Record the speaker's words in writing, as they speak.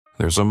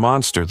there's a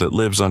monster that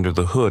lives under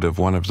the hood of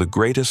one of the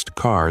greatest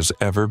cars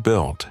ever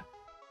built.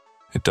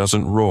 It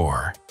doesn't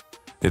roar.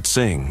 It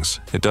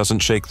sings. It doesn't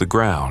shake the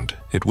ground.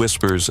 It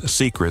whispers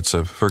secrets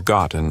of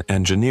forgotten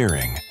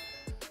engineering.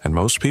 And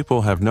most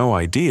people have no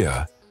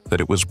idea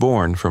that it was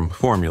born from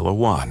Formula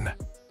One.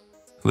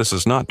 This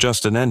is not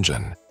just an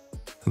engine.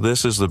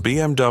 This is the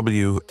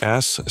BMW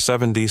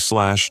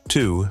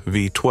S70/2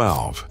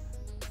 V12,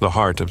 the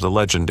heart of the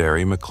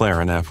legendary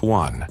McLaren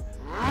F1.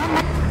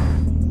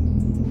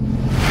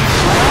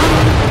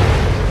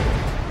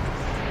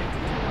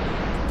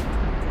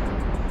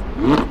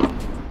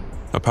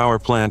 A power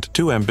plant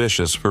too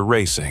ambitious for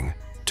racing,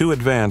 too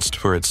advanced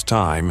for its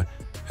time,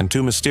 and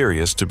too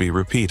mysterious to be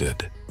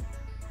repeated.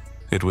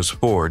 It was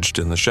forged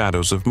in the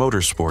shadows of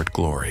motorsport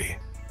glory,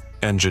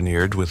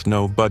 engineered with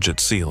no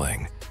budget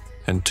ceiling,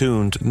 and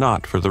tuned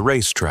not for the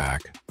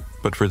racetrack,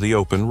 but for the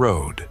open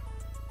road.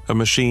 A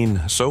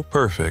machine so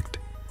perfect,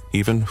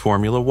 even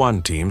Formula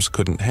One teams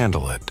couldn't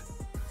handle it.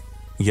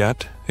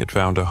 Yet, it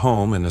found a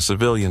home in a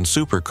civilian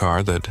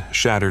supercar that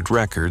shattered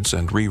records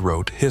and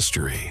rewrote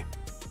history.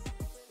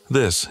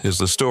 This is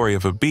the story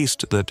of a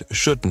beast that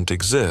shouldn't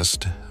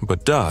exist,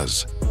 but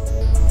does.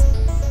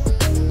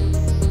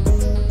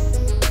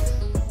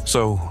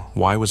 So,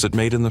 why was it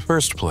made in the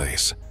first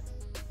place?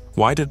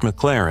 Why did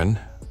McLaren,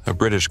 a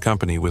British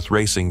company with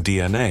racing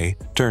DNA,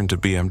 turn to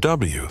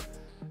BMW?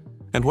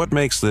 And what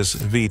makes this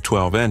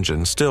V12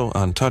 engine still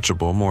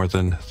untouchable more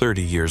than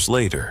 30 years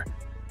later?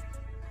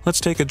 Let's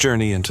take a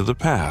journey into the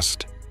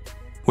past,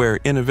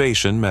 where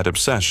innovation met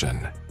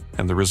obsession,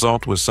 and the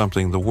result was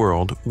something the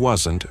world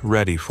wasn't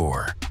ready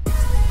for.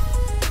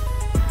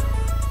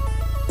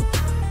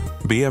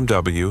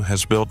 BMW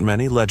has built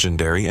many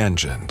legendary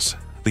engines.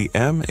 The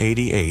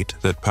M88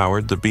 that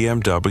powered the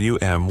BMW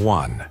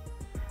M1,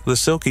 the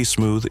silky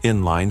smooth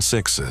inline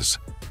sixes,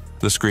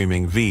 the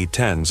screaming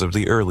V10s of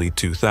the early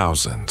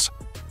 2000s.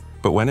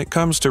 But when it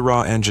comes to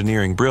raw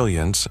engineering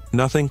brilliance,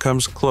 nothing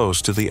comes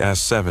close to the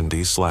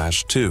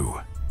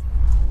S70/2.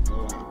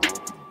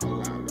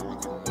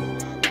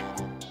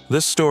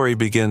 This story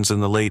begins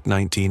in the late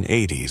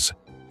 1980s,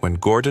 when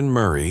Gordon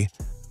Murray,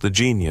 the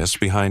genius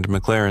behind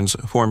McLaren's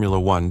Formula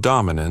One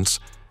dominance,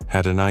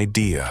 had an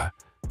idea,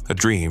 a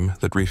dream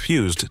that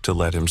refused to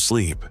let him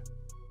sleep.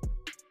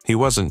 He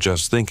wasn't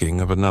just thinking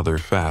of another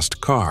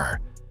fast car.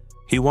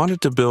 He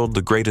wanted to build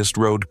the greatest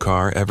road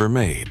car ever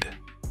made,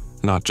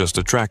 not just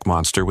a track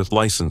monster with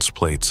license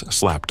plates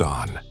slapped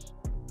on.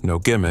 No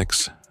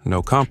gimmicks,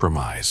 no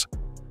compromise.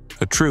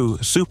 A true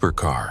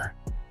supercar,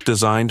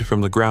 designed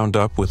from the ground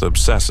up with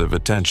obsessive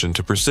attention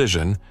to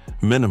precision,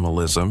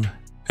 minimalism,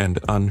 and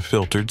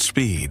unfiltered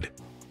speed.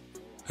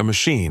 A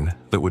machine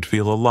that would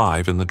feel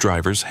alive in the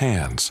driver's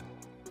hands.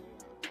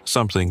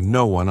 Something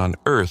no one on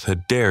Earth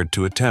had dared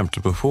to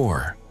attempt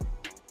before.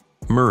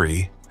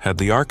 Murray had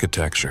the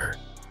architecture.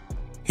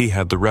 He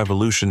had the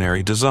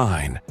revolutionary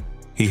design.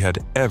 He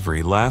had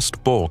every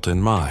last bolt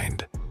in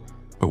mind.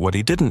 But what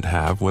he didn't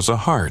have was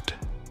a heart.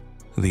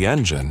 The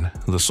engine,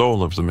 the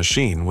soul of the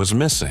machine, was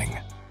missing.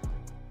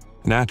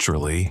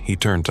 Naturally, he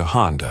turned to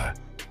Honda.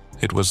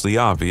 It was the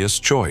obvious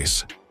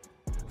choice.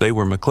 They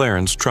were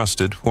McLaren's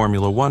trusted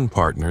Formula One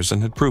partners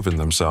and had proven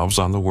themselves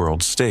on the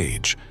world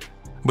stage.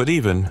 But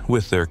even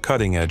with their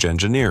cutting-edge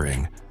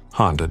engineering,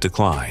 Honda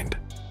declined.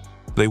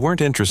 They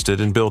weren't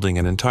interested in building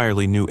an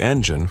entirely new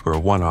engine for a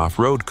one-off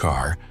road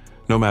car,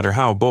 no matter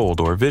how bold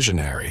or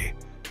visionary.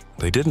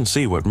 They didn't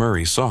see what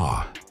Murray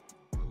saw.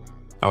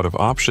 Out of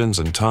options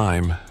and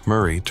time,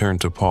 Murray turned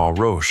to Paul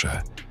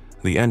Rocha,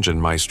 the engine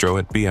maestro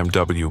at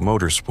BMW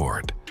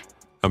Motorsport,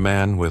 a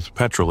man with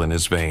petrol in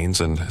his veins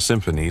and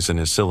symphonies in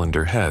his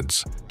cylinder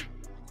heads.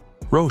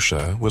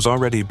 Rocha was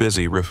already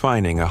busy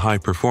refining a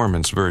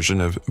high-performance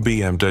version of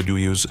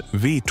BMW's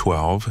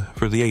V12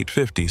 for the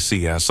 850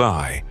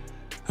 CSI,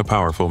 a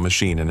powerful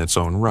machine in its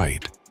own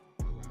right.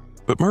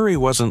 But Murray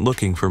wasn't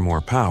looking for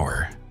more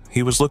power.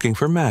 He was looking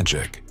for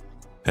magic.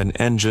 An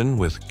engine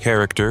with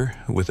character,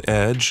 with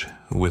edge,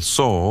 with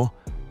soul.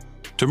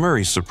 To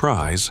Murray's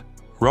surprise,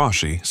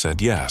 Roche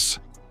said yes.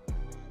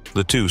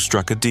 The two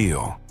struck a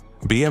deal.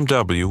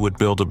 BMW would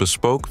build a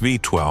bespoke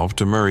V12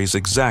 to Murray's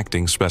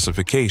exacting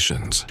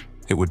specifications.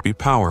 It would be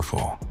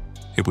powerful.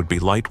 It would be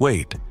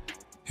lightweight.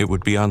 It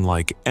would be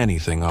unlike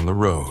anything on the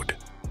road.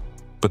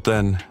 But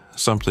then,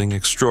 something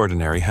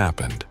extraordinary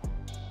happened.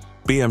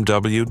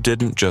 BMW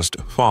didn't just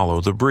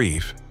follow the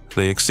brief,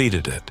 they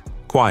exceeded it,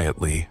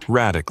 quietly,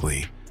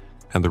 radically,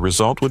 and the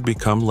result would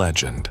become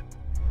legend.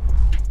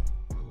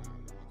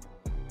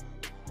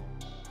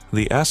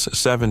 The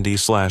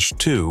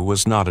S70/2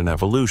 was not an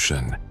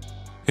evolution.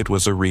 It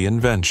was a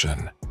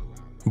reinvention.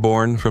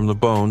 Born from the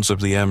bones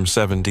of the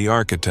M70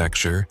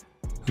 architecture,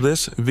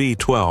 this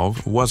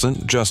V12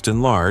 wasn't just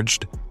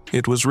enlarged,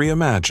 it was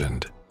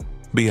reimagined.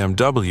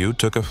 BMW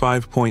took a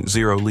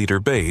 5.0-liter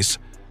base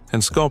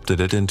and sculpted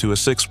it into a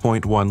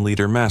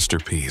 6.1-liter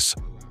masterpiece.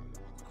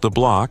 The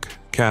block,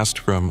 cast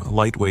from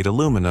lightweight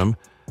aluminum,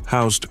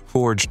 housed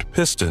forged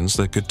pistons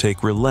that could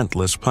take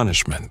relentless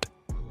punishment.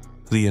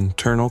 The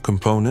internal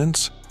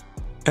components?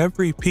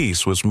 Every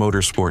piece was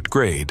motorsport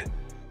grade,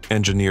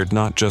 engineered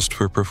not just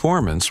for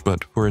performance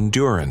but for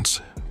endurance,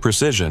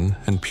 precision,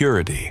 and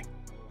purity.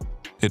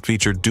 It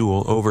featured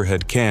dual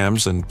overhead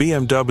cams and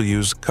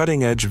BMW's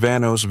cutting-edge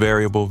Vanos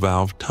variable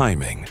valve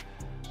timing,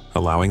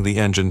 allowing the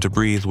engine to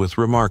breathe with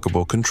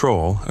remarkable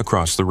control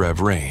across the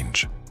rev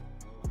range.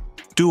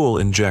 Dual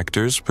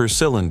injectors per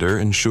cylinder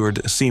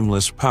ensured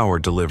seamless power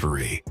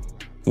delivery,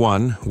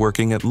 one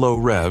working at low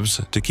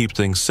revs to keep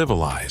things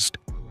civilized,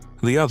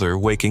 the other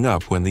waking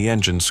up when the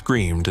engine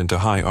screamed into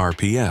high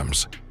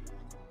RPMs.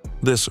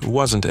 This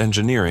wasn't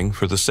engineering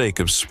for the sake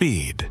of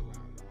speed.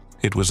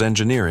 It was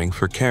engineering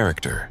for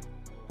character.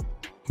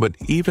 But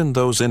even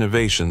those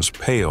innovations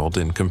paled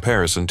in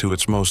comparison to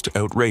its most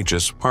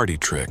outrageous party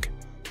trick.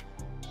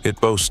 It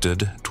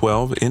boasted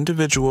 12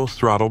 individual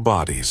throttle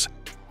bodies,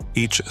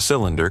 each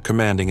cylinder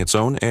commanding its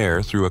own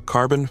air through a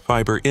carbon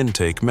fiber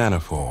intake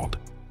manifold,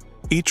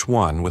 each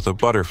one with a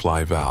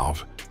butterfly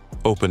valve,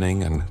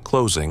 opening and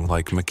closing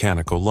like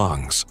mechanical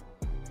lungs.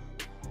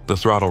 The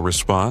throttle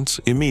response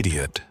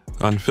immediate,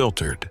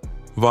 unfiltered,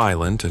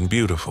 violent, and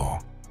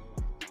beautiful.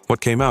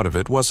 What came out of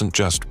it wasn't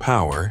just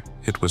power,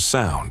 it was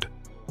sound.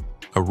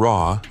 A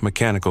raw,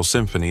 mechanical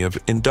symphony of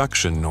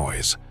induction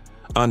noise,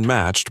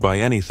 unmatched by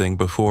anything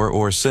before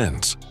or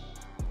since.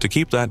 To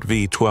keep that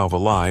V12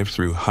 alive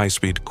through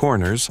high-speed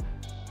corners,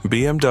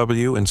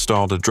 BMW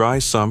installed a dry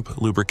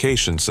sump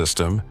lubrication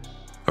system,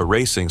 a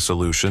racing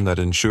solution that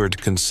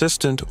ensured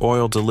consistent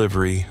oil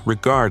delivery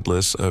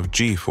regardless of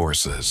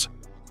G-forces.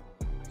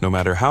 No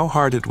matter how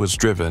hard it was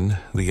driven,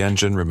 the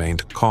engine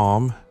remained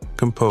calm,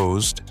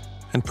 composed,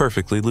 and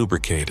perfectly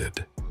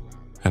lubricated.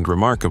 And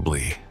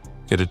remarkably,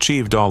 it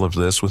achieved all of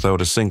this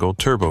without a single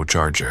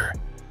turbocharger.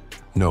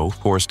 No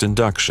forced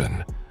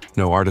induction,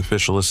 no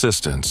artificial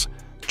assistance,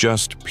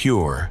 just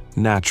pure,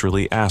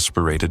 naturally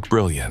aspirated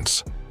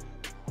brilliance.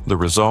 The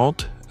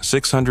result?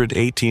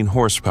 618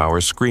 horsepower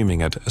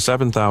screaming at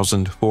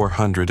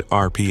 7,400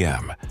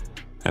 RPM,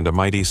 and a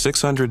mighty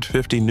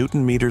 650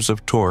 Newton-meters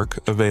of torque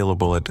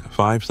available at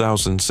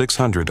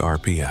 5,600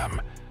 RPM,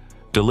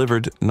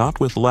 delivered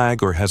not with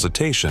lag or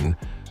hesitation,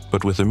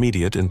 but with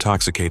immediate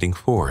intoxicating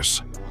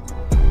force.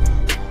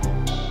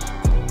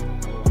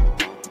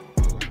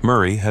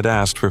 Murray had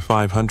asked for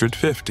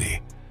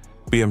 550.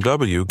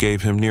 BMW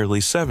gave him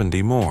nearly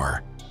 70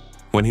 more.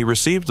 When he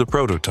received the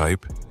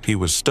prototype, he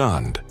was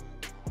stunned.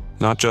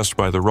 Not just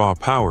by the raw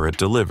power it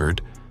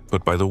delivered,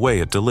 but by the way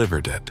it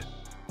delivered it.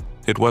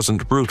 It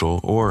wasn't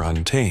brutal or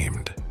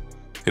untamed.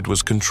 It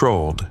was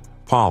controlled,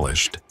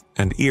 polished,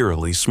 and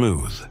eerily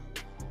smooth.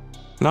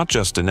 Not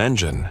just an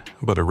engine,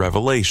 but a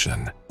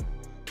revelation.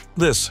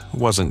 This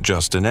wasn't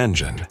just an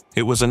engine,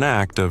 it was an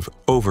act of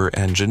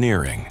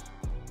over-engineering.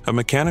 A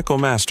mechanical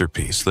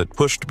masterpiece that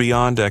pushed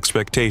beyond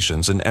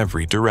expectations in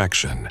every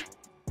direction.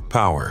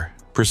 Power,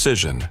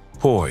 precision,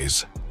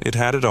 poise, it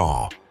had it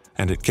all,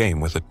 and it came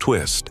with a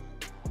twist.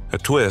 A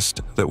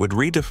twist that would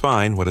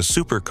redefine what a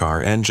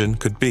supercar engine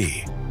could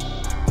be.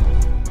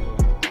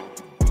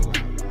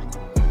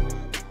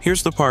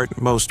 Here's the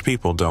part most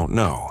people don't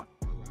know.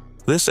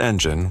 This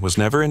engine was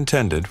never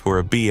intended for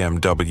a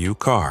BMW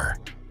car.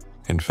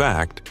 In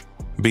fact,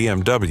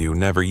 BMW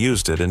never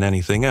used it in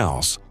anything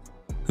else.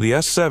 The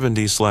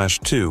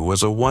S70/2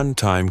 was a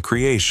one-time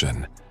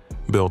creation,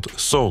 built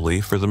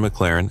solely for the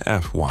McLaren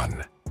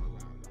F1.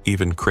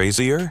 Even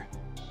crazier?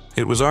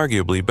 It was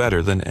arguably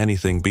better than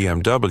anything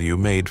BMW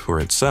made for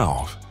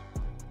itself.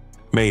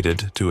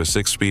 Mated to a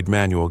 6-speed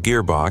manual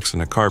gearbox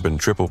and a carbon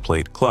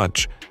triple-plate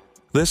clutch,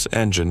 this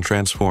engine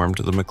transformed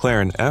the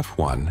McLaren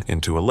F1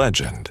 into a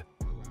legend.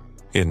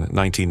 In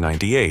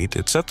 1998,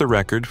 it set the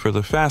record for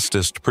the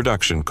fastest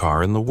production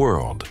car in the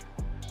world,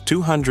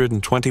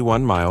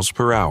 221 miles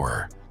per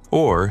hour,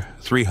 or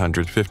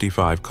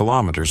 355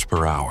 kilometers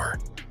per hour.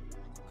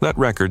 That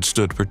record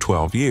stood for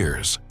 12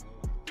 years.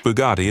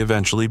 Bugatti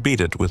eventually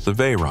beat it with the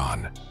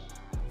Veyron,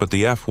 but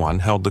the F1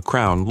 held the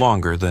crown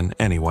longer than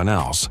anyone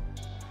else.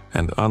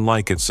 And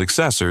unlike its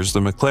successors, the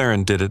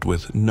McLaren did it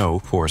with no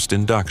forced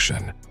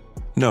induction,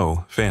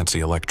 no fancy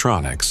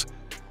electronics,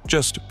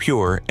 just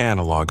pure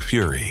analog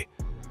fury.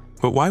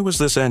 But why was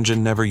this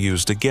engine never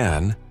used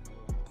again?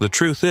 The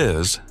truth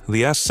is,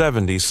 the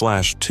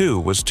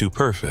S70/2 was too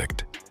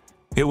perfect.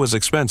 It was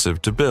expensive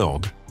to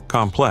build,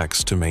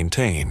 complex to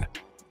maintain,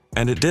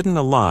 and it didn't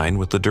align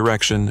with the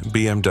direction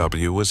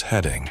BMW was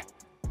heading.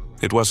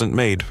 It wasn't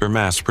made for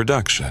mass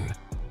production.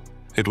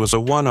 It was a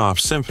one-off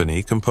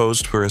symphony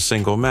composed for a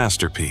single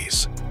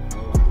masterpiece.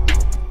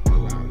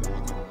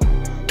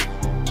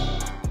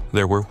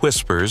 There were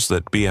whispers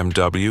that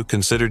BMW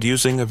considered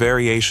using a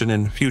variation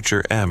in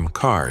future M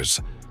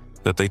cars,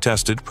 that they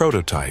tested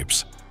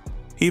prototypes,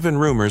 even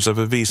rumors of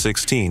a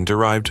V16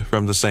 derived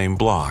from the same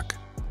block.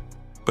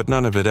 But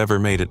none of it ever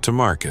made it to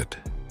market.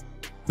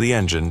 The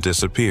engine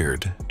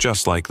disappeared,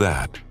 just like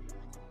that.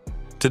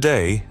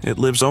 Today, it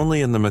lives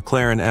only in the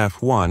McLaren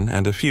F1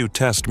 and a few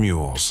test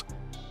mules,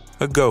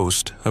 a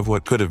ghost of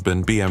what could have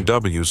been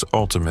BMW's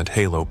ultimate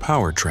halo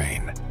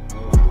powertrain.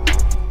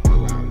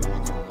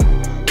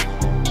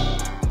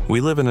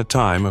 We live in a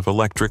time of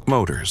electric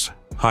motors,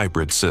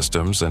 hybrid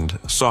systems, and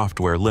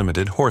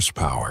software-limited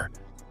horsepower.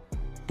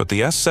 But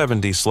the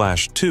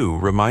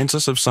S70/2 reminds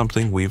us of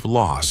something we've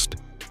lost: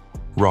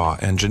 raw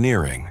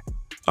engineering,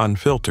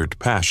 unfiltered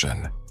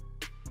passion.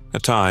 A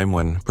time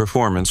when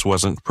performance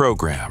wasn't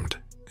programmed,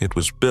 it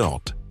was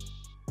built.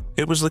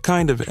 It was the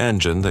kind of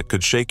engine that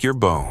could shake your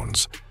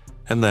bones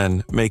and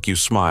then make you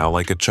smile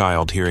like a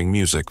child hearing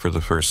music for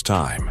the first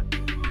time.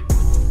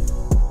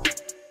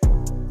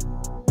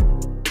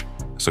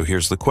 So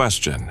here's the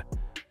question.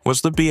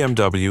 Was the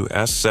BMW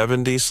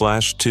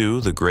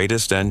S70/2 the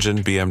greatest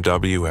engine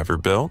BMW ever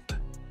built?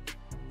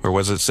 Or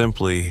was it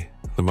simply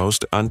the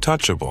most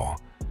untouchable?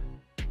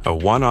 A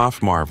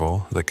one-off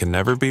marvel that can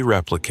never be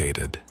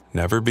replicated,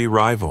 never be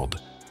rivaled,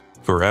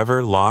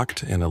 forever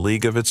locked in a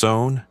league of its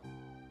own?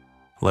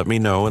 Let me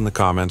know in the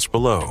comments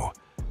below.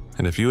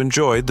 And if you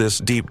enjoyed this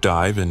deep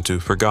dive into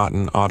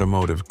forgotten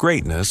automotive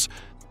greatness,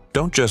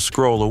 don't just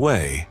scroll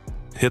away,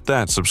 hit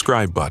that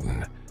subscribe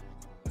button.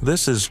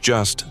 This is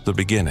just the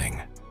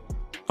beginning.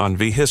 On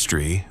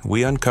VeHistory,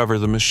 we uncover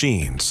the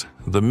machines,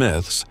 the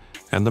myths,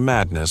 and the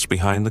madness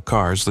behind the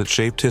cars that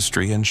shaped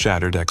history and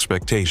shattered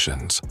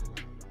expectations.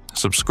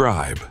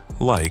 Subscribe,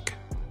 like,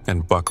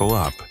 and buckle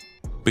up,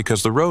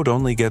 because the road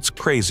only gets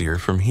crazier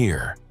from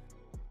here.